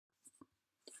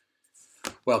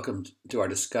Welcome to our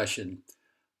discussion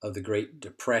of the Great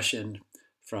Depression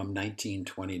from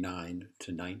 1929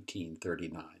 to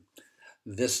 1939.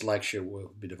 This lecture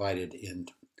will be divided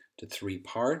into three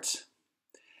parts,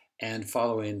 and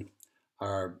following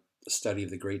our study of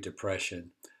the Great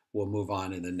Depression, we'll move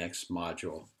on in the next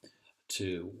module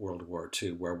to World War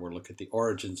II, where we'll look at the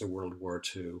origins of World War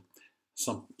II,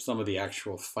 some of the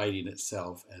actual fighting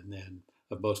itself, and then,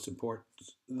 of most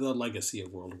importance, the legacy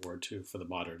of World War II for the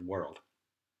modern world.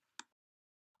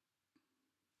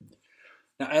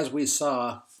 Now, as we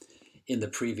saw in the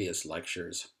previous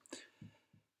lectures,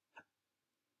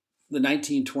 the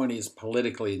 1920s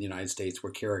politically in the United States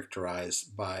were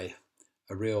characterized by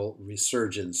a real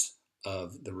resurgence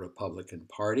of the Republican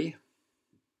Party.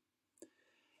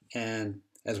 And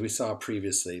as we saw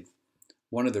previously,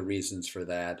 one of the reasons for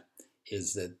that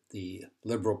is that the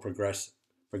liberal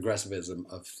progressivism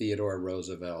of Theodore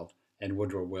Roosevelt and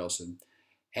Woodrow Wilson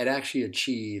had actually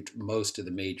achieved most of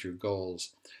the major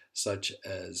goals, such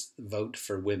as vote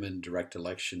for women, direct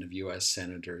election of U.S.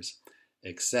 senators,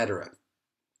 etc.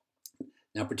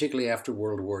 Now, particularly after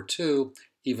World War II,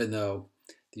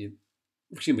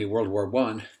 World War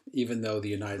I, even though the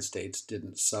United States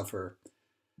didn't suffer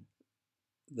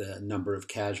near the number of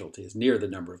casualties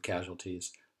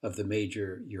of the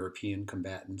major European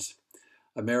combatants,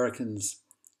 Americans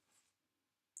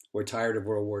were tired of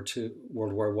World War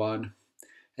I,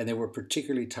 and they were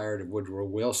particularly tired of Woodrow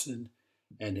Wilson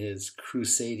and his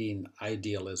crusading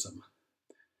idealism.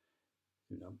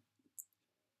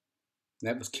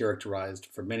 That was characterized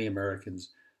for many Americans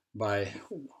by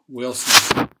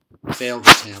Wilson's failed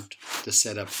attempt to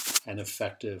set up an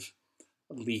effective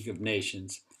League of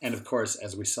Nations. And of course,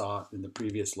 as we saw in the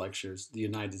previous lectures, the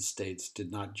United States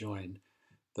did not join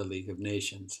the League of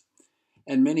Nations.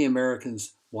 And many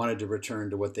Americans wanted to return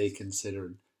to what they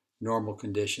considered normal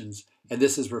conditions, and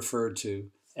this is referred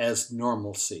to as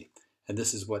normalcy. And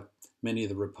this is what many of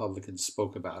the Republicans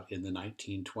spoke about in the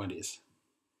 1920s.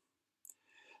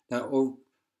 Now,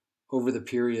 over the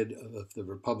period of the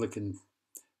Republican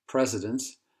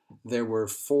presidents, there were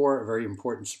four very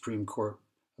important Supreme Court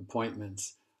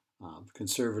appointments,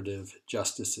 conservative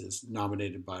justices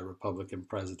nominated by Republican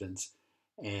presidents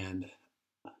and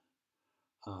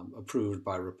approved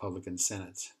by Republican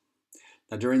senates.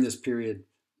 Now, during this period,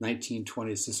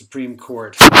 1920s, the Supreme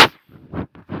Court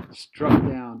struck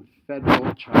down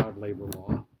federal child labor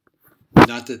law.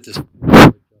 Not that this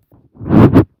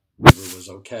labor was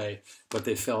okay, but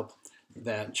they felt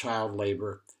that child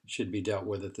labor should be dealt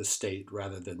with at the state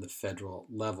rather than the federal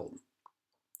level.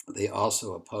 They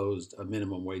also opposed a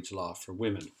minimum wage law for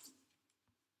women.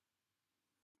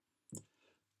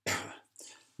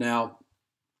 Now,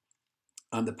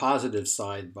 on the positive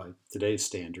side, by today's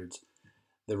standards,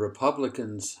 the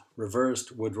Republicans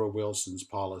reversed Woodrow Wilson's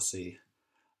policy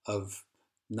of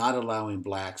not allowing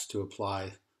blacks to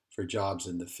apply for jobs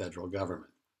in the federal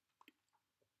government.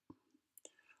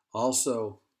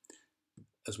 Also,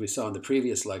 as we saw in the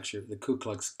previous lecture, the Ku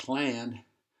Klux Klan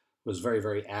was very,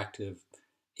 very active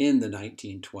in the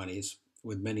 1920s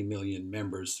with many million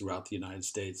members throughout the United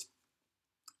States.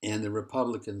 And the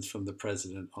Republicans from the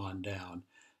president on down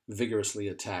vigorously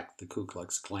attacked the Ku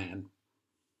Klux Klan.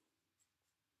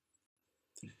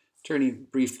 Turning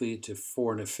briefly to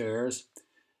foreign affairs,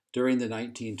 during the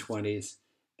 1920s,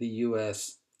 the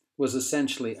U.S. was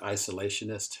essentially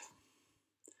isolationist.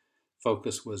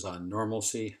 Focus was on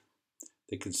normalcy,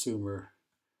 the consumer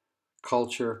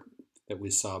culture that we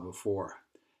saw before.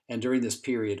 And during this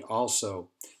period also,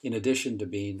 in addition to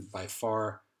being by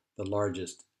far the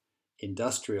largest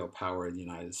industrial power in the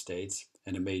United States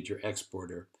and a major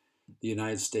exporter, the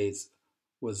United States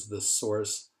was the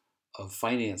source of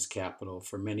finance capital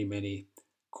for many, many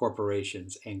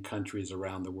corporations and countries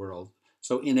around the world.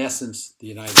 So in essence, the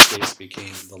United States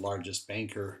became the largest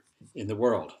banker in the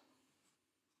world.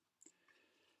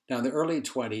 Now, in the early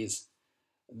 20s,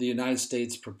 the United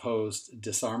States proposed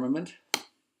disarmament,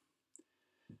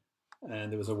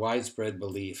 and there was a widespread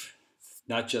belief,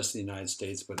 not just in the United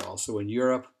States, but also in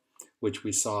Europe, which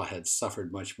we saw had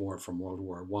suffered much more from World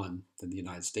War I than the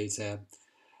United States had,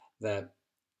 that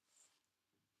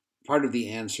part of the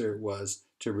answer was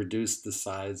to reduce the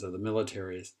size of the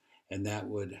militaries, and that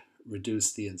would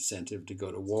reduce the incentive to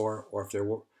go to war, or if there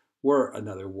were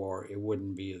another war, it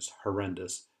wouldn't be as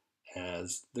horrendous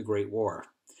as the Great War.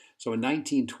 So in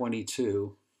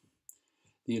 1922,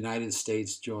 the United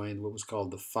States joined what was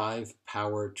called the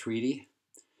Five-Power Treaty.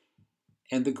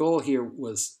 And the goal here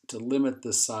was to limit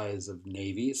the size of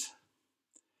navies.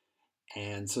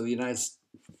 And so the United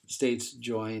States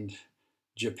joined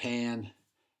Japan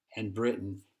and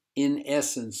Britain, in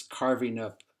essence carving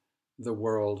up the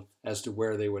world as to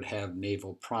where they would have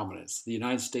naval prominence. The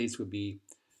United States would be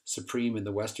supreme in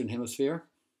the Western Hemisphere,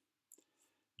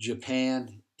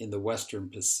 Japan in the Western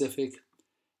Pacific,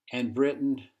 and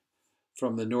Britain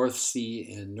from the North Sea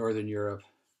in Northern Europe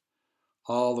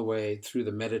all the way through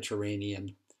the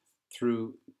Mediterranean,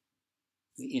 through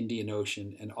the Indian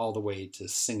Ocean, and all the way to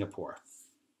Singapore.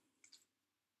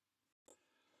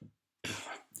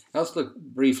 Now let's look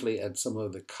briefly at some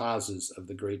of the causes of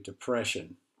the Great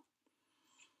Depression.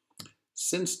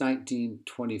 Since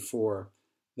 1924,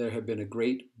 there had been a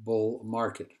great bull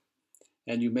market.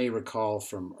 And you may recall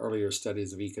from earlier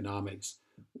studies of economics,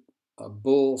 a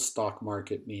bull stock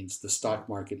market means the stock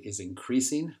market is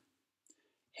increasing,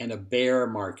 and a bear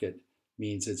market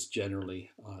means it's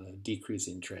generally on a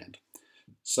decreasing trend.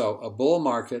 So a bull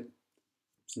market,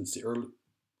 since the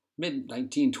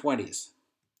mid-1920s,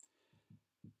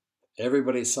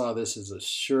 everybody saw this as a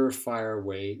surefire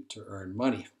way to earn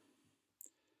money.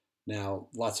 Now,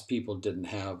 lots of people didn't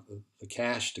have the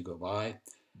cash to go buy.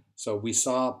 So we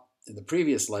saw in the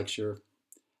previous lecture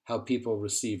how people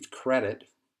received credit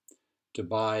to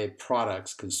buy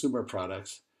products, consumer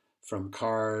products, from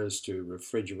cars to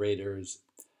refrigerators,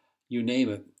 you name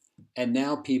it. And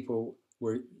now people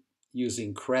were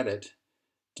using credit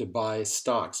to buy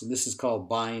stocks. And this is called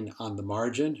buying on the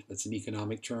margin. That's an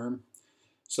economic term.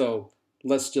 So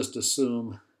let's just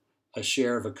assume a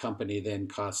share of a company then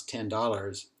costs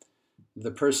 $10.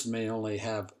 The person may only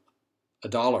have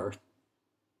 $1,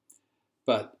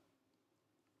 but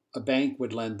a bank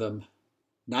would lend them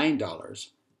 $9,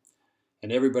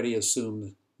 and everybody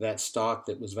assumed that stock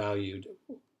that was valued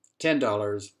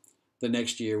 $10 the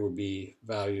next year would be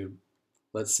valued,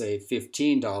 let's say,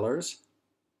 $15.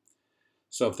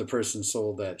 So if the person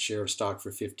sold that share of stock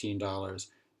for $15,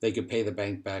 they could pay the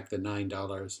bank back the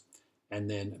 $9 and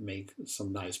then make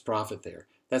some nice profit there.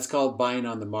 That's called buying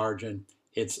on the margin.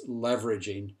 It's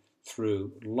leveraging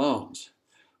through loans,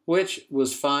 which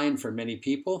was fine for many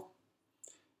people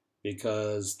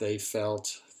because they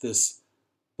felt this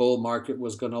bull market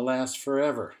was going to last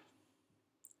forever.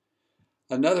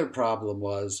 Another problem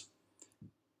was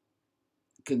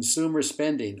consumer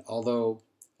spending, although,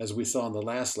 as we saw in the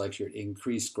last lecture, it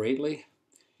increased greatly.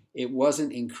 It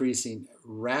wasn't increasing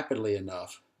rapidly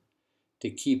enough to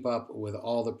keep up with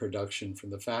all the production from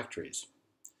the factories.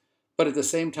 But at the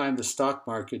same time, the stock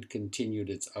market continued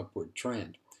its upward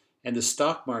trend. And the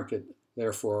stock market,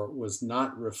 therefore, was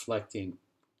not reflecting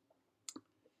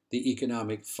the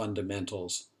economic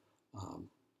fundamentals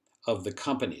of the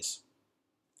companies.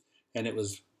 And it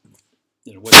was,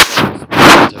 what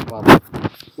a bubble.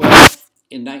 Well,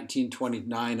 in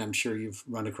 1929, I'm sure you've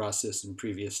run across this in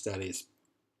previous studies,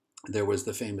 there was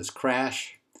the famous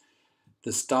crash.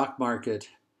 The stock market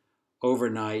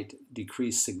overnight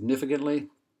decreased significantly,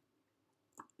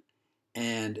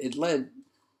 and it led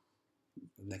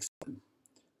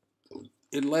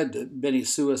to many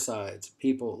suicides,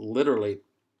 people literally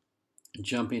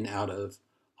jumping out of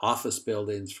office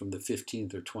buildings from the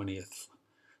 15th or 20th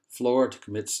floor to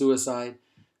commit suicide,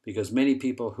 because many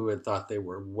people who had thought they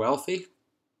were wealthy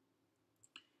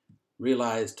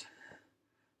realized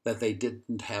that they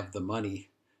didn't have the money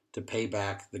to pay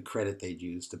back the credit they'd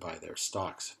used to buy their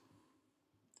stocks.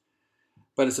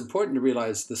 But it's important to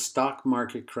realize the stock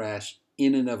market crash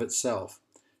in and of itself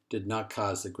did not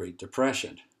cause the Great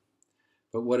Depression.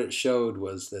 But what it showed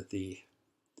was that the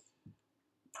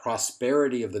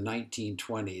prosperity of the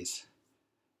 1920s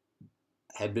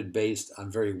had been based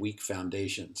on very weak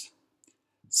foundations.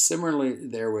 Similarly,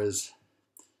 there was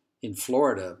in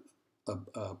Florida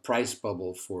a price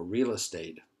bubble for real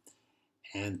estate,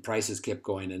 and prices kept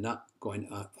going up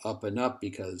and up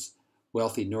because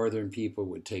wealthy northern people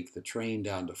would take the train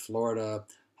down to Florida,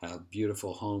 have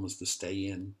beautiful homes to stay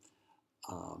in.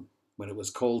 When it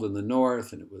was cold in the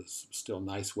north and it was still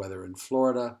nice weather in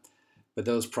Florida, but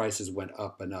those prices went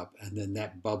up, and then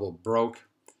that bubble broke,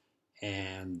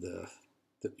 and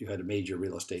you had a major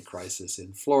real estate crisis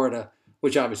in Florida,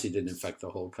 which obviously didn't affect the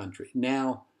whole country.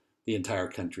 Now the entire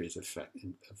country is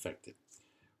affected.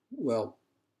 Well,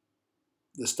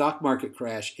 the stock market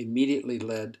crash immediately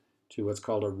led to what's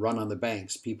called a run on the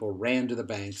banks. People ran to the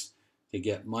banks to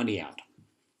get money out.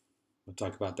 We'll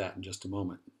talk about that in just a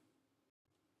moment.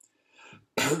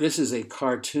 This is a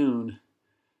cartoon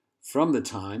from the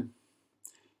time.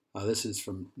 This is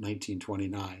from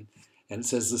 1929. And it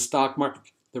says the stock market,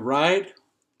 the ride.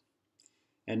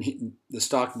 And the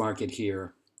stock market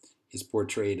here is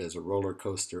portrayed as a roller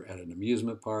coaster at an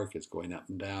amusement park. It's going up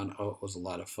and down. Oh, it was a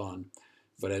lot of fun.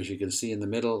 But as you can see in the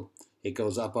middle, it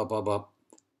goes up, up, up, up,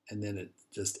 and then it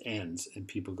just ends and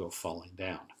people go falling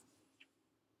down.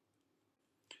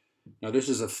 Now, this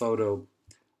is a photo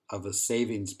of a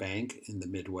savings bank in the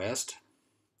Midwest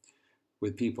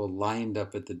with people lined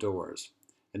up at the doors.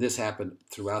 And this happened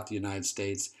throughout the United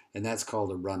States, and that's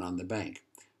called a run on the bank.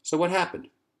 So what happened?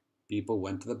 People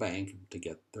went to the bank to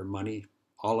get their money,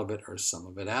 all of it or some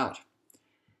of it out.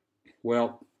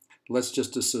 Well, let's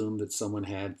just assume that someone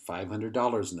had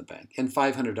 $500 in the bank. And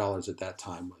 $500 at that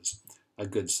time was a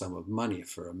good sum of money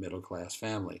for a middle class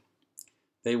family.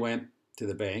 They went to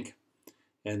the bank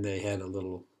and they had a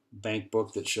little bank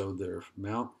book that showed their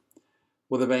amount.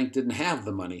 Well, the bank didn't have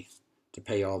the money to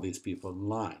pay all these people in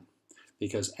line.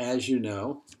 Because as you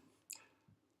know,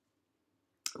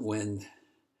 when,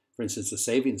 for instance, a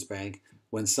savings bank,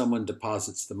 when someone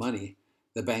deposits the money,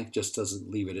 the bank just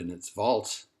doesn't leave it in its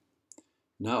vault.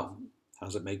 No. How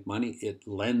does it make money? It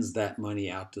lends that money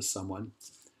out to someone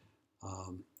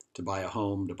to buy a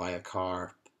home, to buy a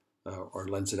car, or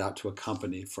lends it out to a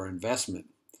company for investment.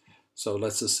 So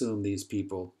let's assume these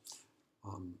people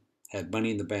had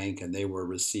money in the bank and they were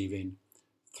receiving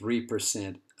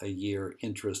 3% a year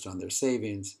interest on their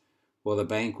savings. Well, the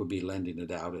bank would be lending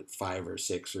it out at 5 or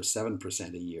 6 or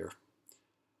 7% a year.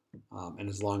 And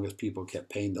as long as people kept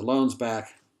paying the loans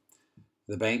back,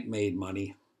 the bank made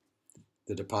money,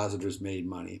 the depositors made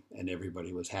money, and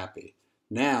everybody was happy.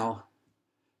 Now,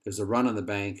 there's a run on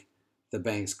the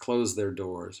banks close their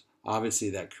doors. Obviously,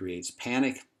 that creates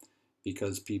panic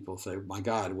because people say, my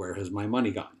God, where has my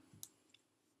money gone?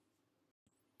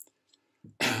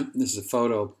 This is a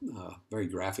photo, very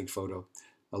graphic photo,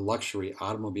 a luxury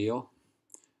automobile.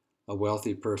 A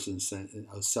wealthy person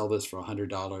sell this for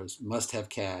 $100, must have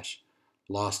cash,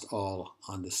 lost all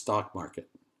on the stock market.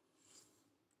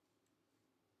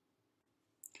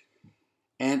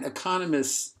 And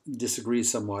economists disagree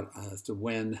somewhat as to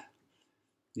when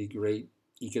the great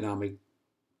economic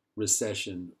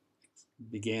recession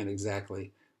began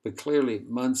exactly, but clearly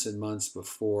months and months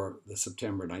before the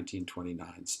September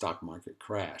 1929 stock market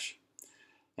crash.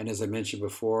 And as I mentioned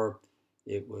before,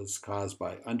 it was caused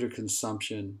by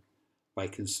underconsumption by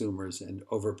consumers and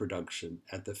overproduction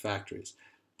at the factories.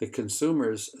 The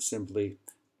consumers simply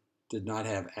did not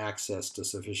have access to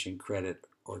sufficient credit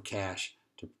or cash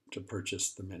to purchase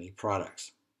the many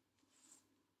products.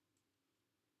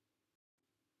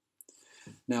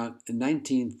 Now, in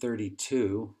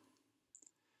 1932,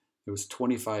 there was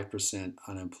 25%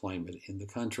 unemployment in the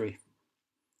country.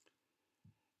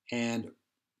 And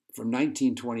from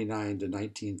 1929 to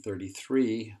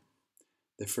 1933,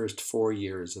 the first 4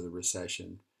 years of the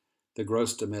recession, the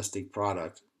gross domestic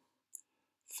product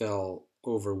fell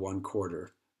over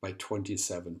 1/4 by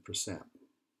 27%.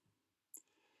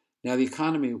 Now, the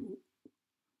economy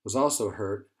was also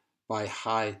hurt by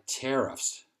high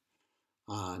tariffs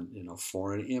on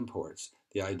foreign imports.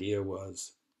 The idea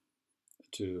was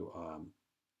to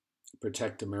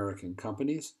protect American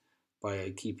companies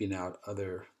by keeping out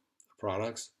other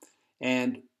products.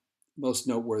 And most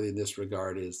noteworthy in this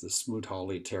regard is the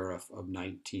Smoot-Hawley tariff of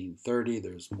 1930.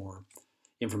 There's more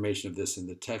information of this in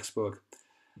the textbook.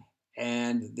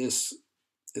 And this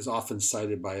is often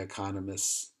cited by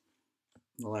economists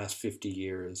in the last 50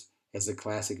 years as a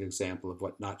classic example of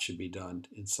what not should be done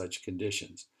in such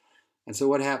conditions. And so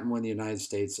what happened when the United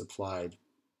States applied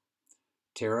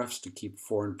tariffs to keep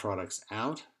foreign products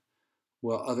out?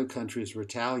 Well, other countries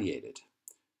retaliated.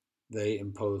 They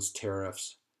imposed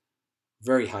tariffs,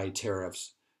 very high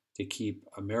tariffs, to keep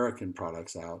American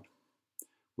products out,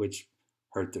 which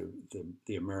hurt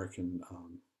the American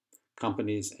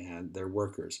companies and their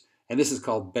workers. And this is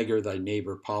called beggar thy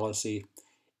neighbor policy.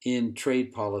 In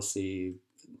trade policy,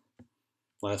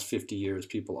 last 50 years,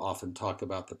 people often talk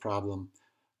about the problem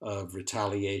of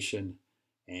retaliation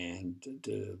and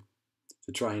to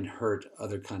try and hurt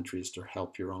other countries to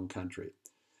help your own country.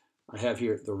 I have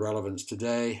here the relevance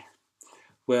today.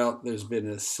 Well, there's been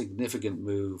a significant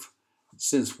move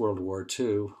since World War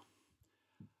II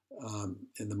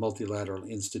in the multilateral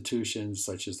institutions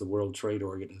such as the World Trade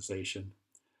Organization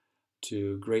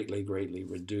to greatly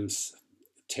reduce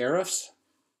tariffs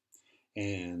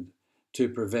and to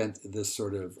prevent this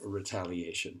sort of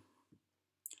retaliation.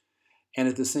 And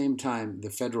at the same time, the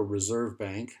Federal Reserve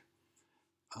Bank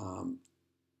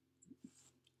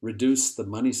reduced the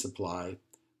money supply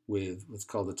with what's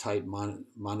called a tight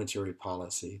monetary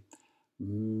policy.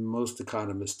 Most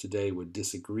economists today would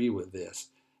disagree with this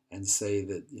and say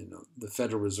that the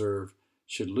Federal Reserve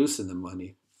should loosen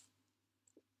the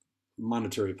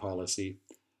monetary policy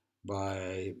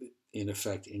by, in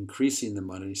effect, increasing the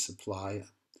money supply.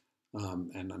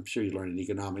 And I'm sure you learned in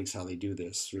economics how they do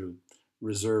this through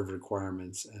reserve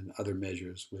requirements and other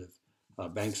measures with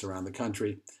banks around the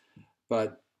country.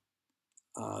 But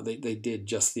they did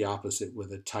just the opposite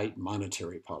with a tight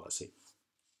monetary policy.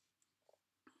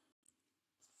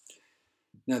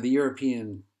 Now, the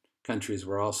European countries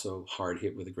were also hard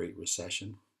hit with the Great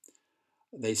Recession.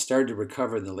 They started to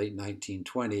recover in the late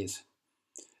 1920s,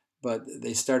 but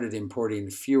they started importing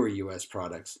fewer US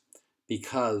products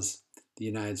because the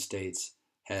United States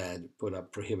had put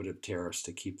up prohibitive tariffs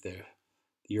to keep the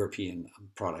European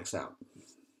products out.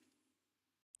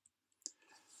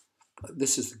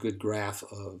 This is a good graph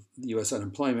of the US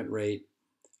unemployment rate.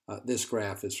 This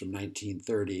graph is from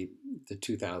 1930 to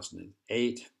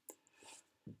 2008.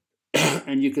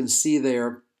 And you can see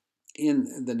there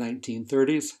in the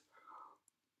 1930s,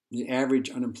 the average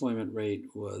unemployment rate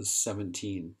was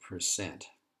 17%.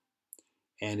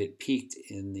 And it peaked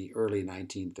in the early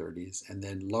 1930s and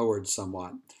then lowered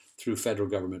somewhat through federal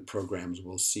government programs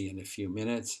we'll see in a few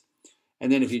minutes.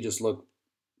 And then if you just look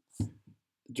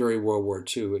during World War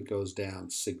II, it goes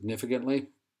down significantly.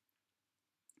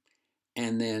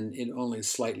 And then it only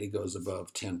slightly goes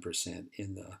above 10%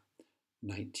 in the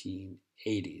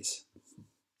 1980s.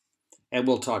 And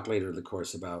we'll talk later in the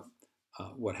course about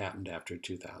what happened after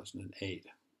 2008.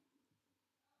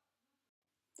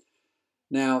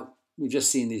 Now, we've just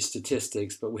seen these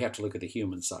statistics, but we have to look at the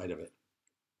human side of it.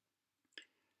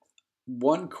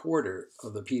 1/4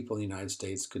 of the people in the United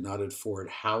States could not afford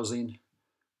housing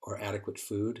or adequate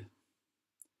food.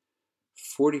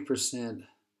 40%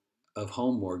 of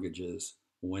home mortgages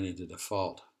went into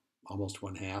default, almost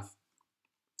 1/2.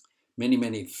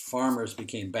 Many farmers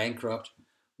became bankrupt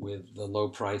with the low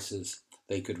prices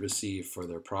they could receive for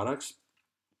their products.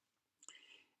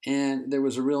 And there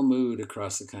was a real mood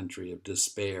across the country of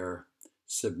despair,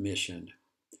 submission,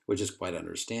 which is quite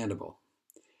understandable.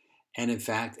 And in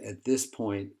fact, at this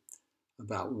point,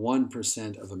 about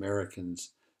 1% of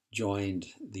Americans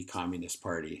joined the Communist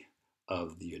Party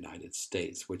of the United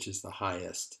States, which is the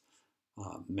highest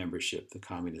membership the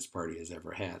Communist Party has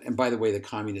ever had. And by the way, the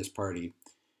Communist Party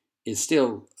is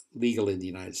still legal in the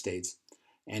United States.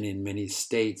 And in many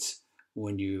states,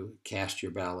 when you cast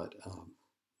your ballot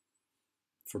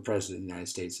for president of the United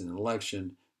States in an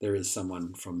election, there is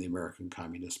someone from the American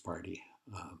Communist Party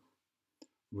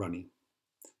running.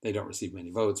 They don't receive many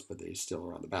votes, but they still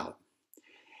are on the ballot.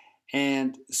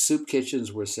 And soup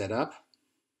kitchens were set up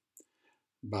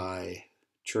by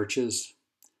churches,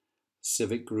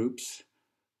 civic groups,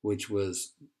 which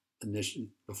was initially,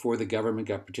 before the government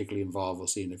got particularly involved, we'll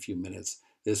see in a few minutes,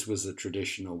 this was a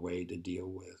traditional way to deal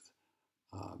with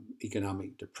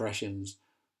economic depressions,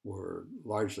 were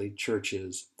largely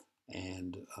churches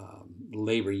and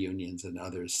labor unions and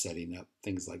others setting up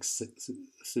things like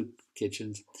soup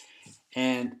kitchens.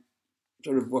 And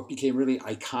sort of what became really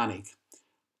iconic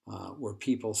were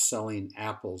people selling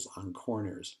apples on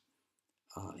corners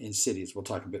in cities. We'll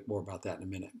talk a bit more about that in a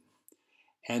minute.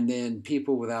 And then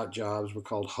people without jobs were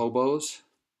called hobos,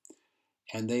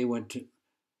 and they went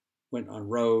on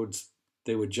roads.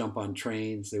 They would jump on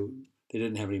trains. They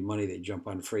didn't have any money. They'd jump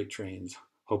on freight trains,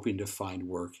 hoping to find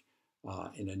work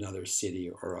in another city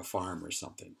or a farm or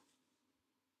something.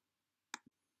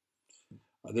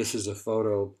 This is a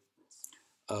photo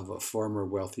of a former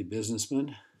wealthy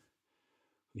businessman.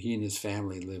 He and his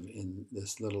family live in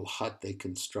this little hut they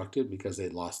constructed because they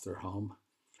lost their home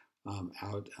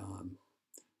out.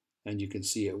 And you can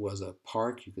see it was a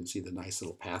park. You can see the nice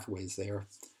little pathways there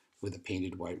with the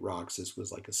painted white rocks. This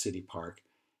was like a city park,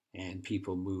 and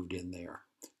people moved in there.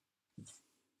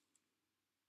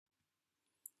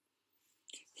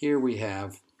 Here we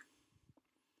have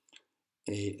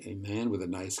a man with a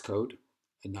nice coat,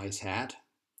 a nice hat.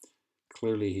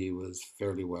 Clearly he was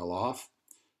fairly well off,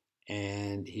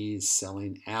 and he's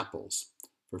selling apples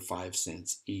for 5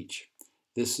 cents each.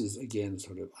 This is, again,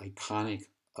 sort of iconic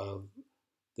of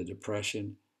the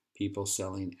Depression, people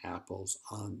selling apples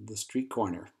on the street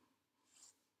corner.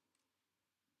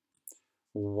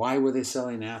 Why were they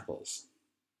selling apples?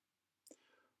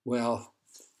 Well,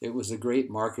 it was a great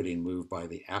marketing move by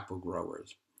the apple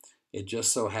growers. It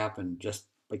just so happened, just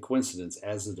by coincidence,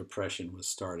 as the Depression was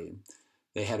starting,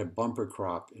 they had a bumper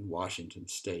crop in Washington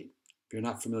state. If you're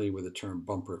not familiar with the term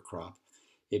bumper crop,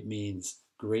 it means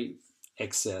great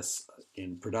excess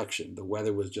in production. The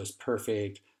weather was just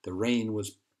perfect. The rain,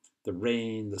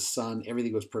 the sun,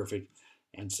 everything was perfect.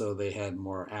 And so they had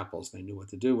more apples they knew what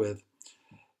to do with.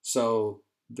 So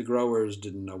the growers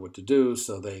didn't know what to do,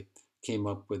 so they came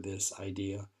up with this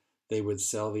idea. They would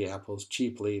sell the apples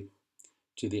cheaply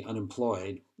to the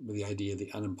unemployed with the idea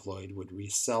the unemployed would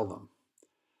resell them.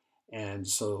 And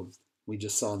so we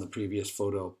just saw in the previous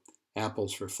photo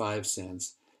apples for 5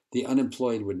 cents. The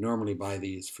unemployed would normally buy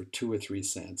these for 2 or 3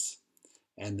 cents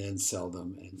and then sell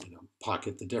them and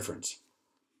pocket the difference.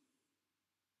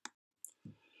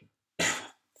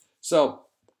 So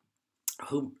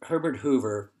Herbert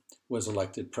Hoover was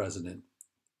elected president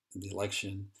in the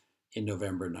election in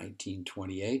November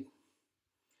 1928,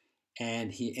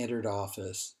 and he entered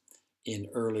office in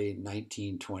early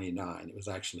 1929. It was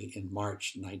actually in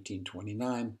March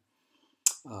 1929.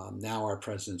 Now our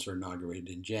presidents are inaugurated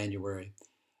in January,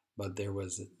 but there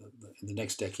was, in the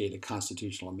next decade, a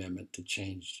constitutional amendment to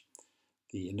change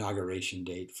the inauguration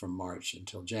date from March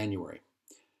until January.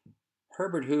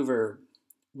 Herbert Hoover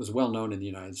was well known in the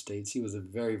United States. He was a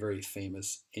very, very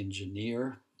famous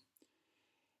engineer,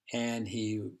 and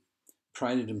he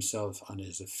prided himself on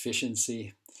his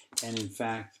efficiency. And in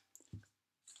fact,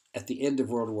 at the end of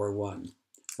World War I,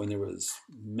 when there was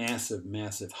massive,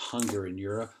 massive hunger in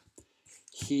Europe,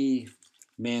 he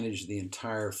managed the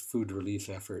entire food relief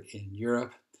effort in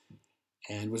Europe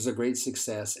and was a great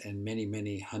success, and many,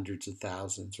 many hundreds of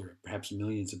thousands or perhaps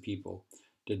millions of people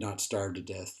did not starve to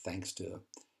death thanks to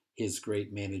his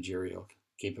great managerial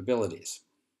capabilities.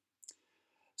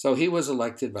 So he was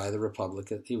elected by the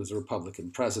Republican, he was a Republican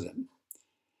president.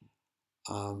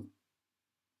 Now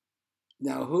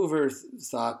Hoover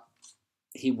thought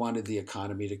he wanted the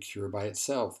economy to cure by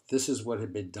itself. This is what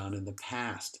had been done in the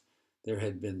past. There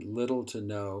had been little to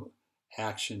no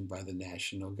action by the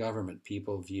national government.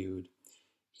 People viewed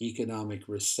economic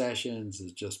recessions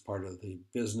as just part of the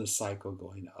business cycle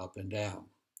going up and down.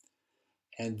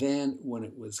 And then when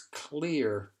it was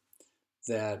clear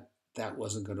that that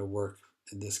wasn't going to work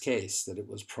in this case, that it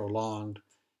was prolonged,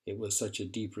 it was such a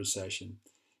deep recession,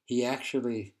 he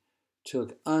actually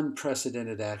took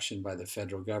unprecedented action by the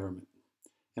federal government.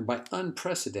 And by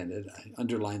unprecedented, I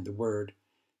underlined the word,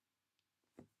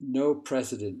 no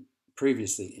president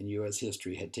previously in U.S.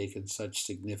 history had taken such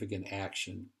significant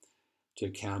action to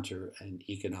counter an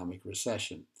economic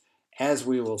recession. As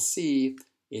we will see,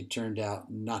 it turned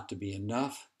out not to be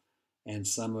enough, and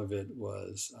some of it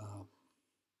was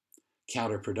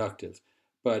counterproductive.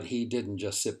 But he didn't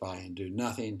just sit by and do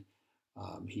nothing.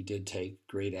 He did take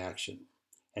great action.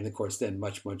 And of course, then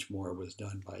much, much more was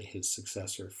done by his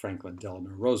successor, Franklin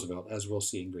Delano Roosevelt, as we'll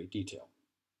see in great detail.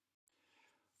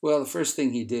 Well, the first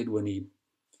thing he did when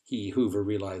Hoover,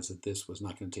 realized that this was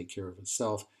not going to take care of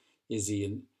itself, is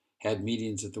he had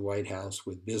meetings at the White House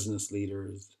with business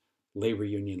leaders, labor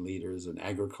union leaders, and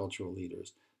agricultural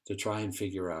leaders to try and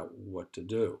figure out what to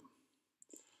do.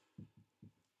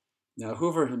 Now,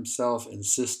 Hoover himself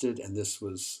insisted, and this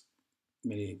was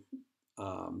many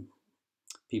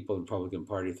people in the Republican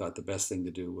Party thought the best thing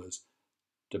to do was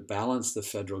to balance the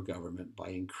federal government by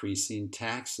increasing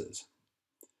taxes.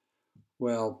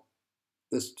 Well,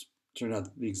 this turned out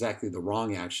to be exactly the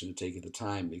wrong action to take at the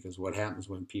time, because what happens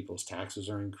when people's taxes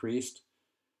are increased?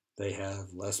 They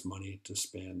have less money to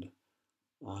spend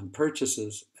on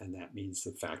purchases, and that means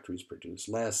the factories produce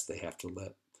less. They have to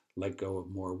let go of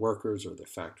more workers, or the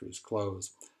factories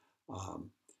close.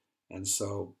 And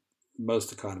so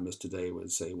most economists today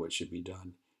would say what should be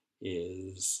done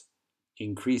is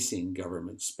increasing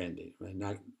government spending, right?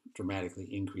 Not dramatically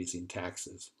increasing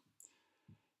taxes.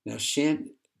 Now,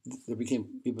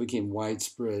 people became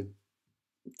widespread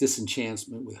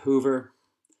disenchantment with Hoover,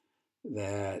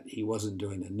 that he wasn't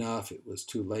doing enough. It was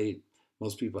too late.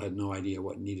 Most people had no idea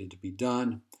what needed to be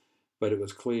done, but it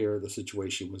was clear the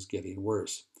situation was getting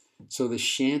worse. So the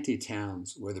shanty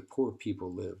towns where the poor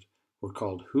people lived were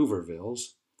called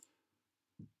Hoovervilles,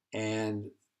 and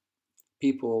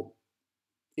people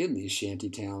in these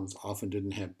shanty towns often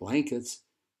didn't have blankets,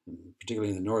 particularly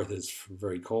in the north it's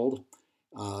very cold,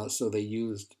 so they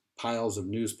used piles of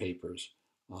newspapers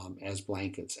as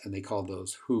blankets, and they called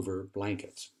those Hoover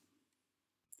blankets.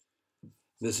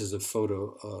 This is a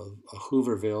photo of a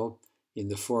Hooverville. In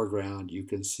the foreground, you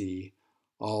can see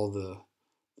all the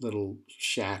little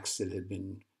shacks that had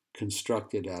been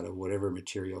constructed out of whatever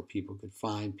material people could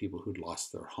find, people who'd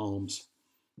lost their homes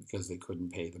because they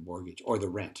couldn't pay the mortgage or the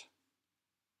rent.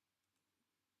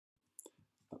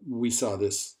 We saw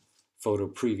this photo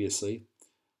previously.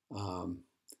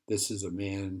 This is a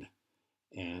man,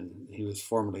 and he was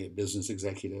formerly a business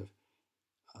executive.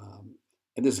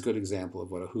 And this is a good example of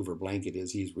what a Hoover blanket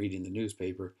is. He's reading the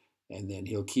newspaper, and then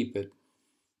he'll keep it.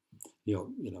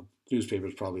 Newspaper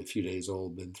is probably a few days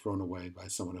old, been thrown away by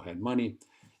someone who had money,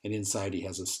 and inside he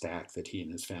has a stack that he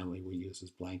and his family will use as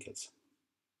blankets.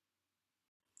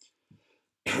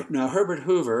 Now, Herbert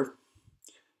Hoover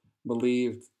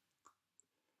believed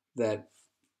that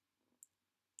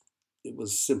it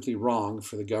was simply wrong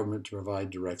for the government to provide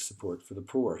direct support for the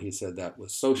poor. He said that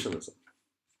was socialism.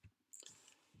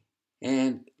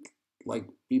 And like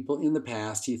people in the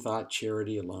past, he thought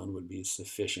charity alone would be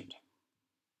sufficient.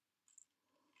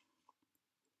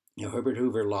 Now, Herbert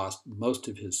Hoover lost most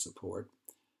of his support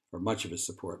or much of his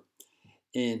support.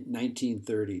 In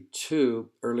 1932,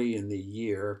 early in the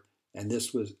year, and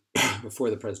this was before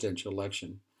the presidential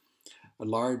election, a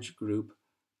large group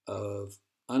of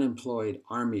unemployed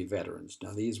Army veterans.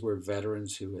 Now, these were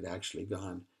veterans who had actually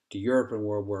gone to Europe in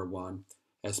World War I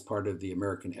as part of the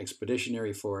American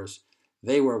Expeditionary Force.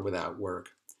 They were without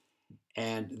work,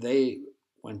 and they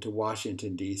went to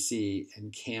Washington, D.C.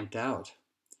 and camped out,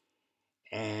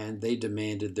 and they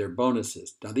demanded their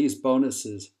bonuses. Now, these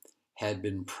bonuses had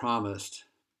been promised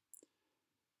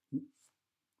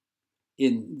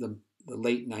in the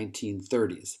late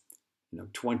 1930s,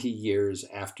 20 years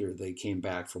after they came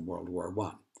back from World War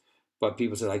I. But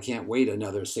people said, I can't wait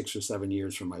another 6 or 7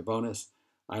 years for my bonus.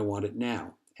 I want it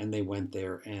now. And they went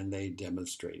there and they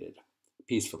demonstrated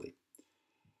peacefully.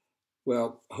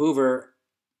 Well, Hoover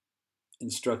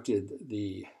instructed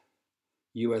the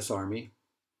U.S. Army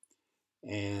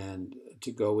and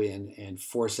to go in and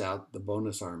force out the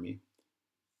bonus army.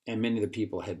 And many of the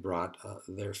people had brought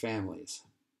their families.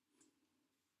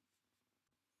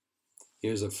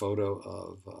 Here's a photo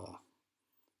of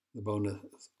the bonus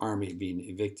army being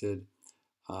evicted.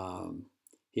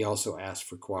 He also asked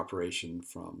for cooperation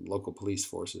from local police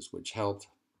forces, which helped.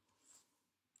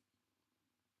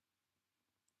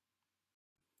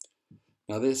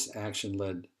 Now, this action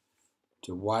led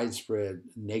to widespread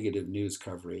negative news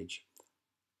coverage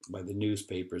by the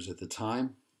newspapers at the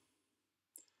time,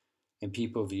 and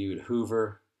people viewed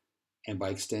Hoover, and by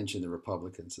extension the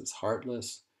Republicans, as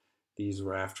heartless. These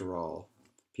were, after all,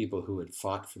 people who had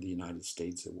fought for the United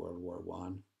States in World War I.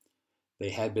 They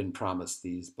had been promised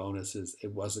these bonuses.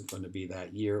 It wasn't going to be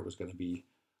that year. It was going to be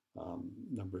a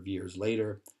number of years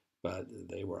later, but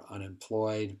they were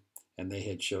unemployed and they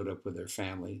had showed up with their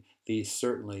family. These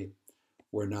certainly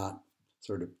were not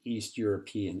sort of East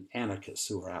European anarchists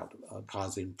who were out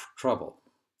causing trouble.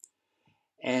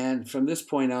 And from this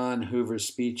point on, Hoover's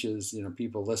speeches,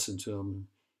 people listened to him.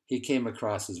 He came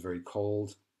across as very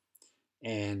cold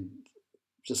and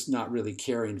just not really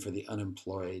caring for the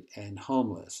unemployed and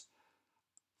homeless.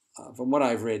 From what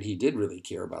I've read, he did really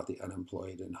care about the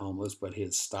unemployed and homeless, but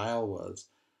his style was,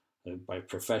 by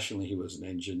professionally, he was an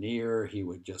engineer. He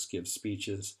would just give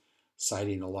speeches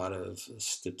citing a lot of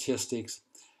statistics,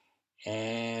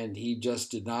 and he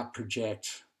just did not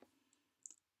project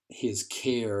his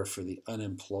care for the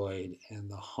unemployed and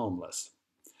the homeless.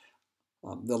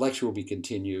 The lecture will be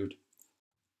continued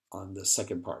on the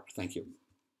second part. Thank you.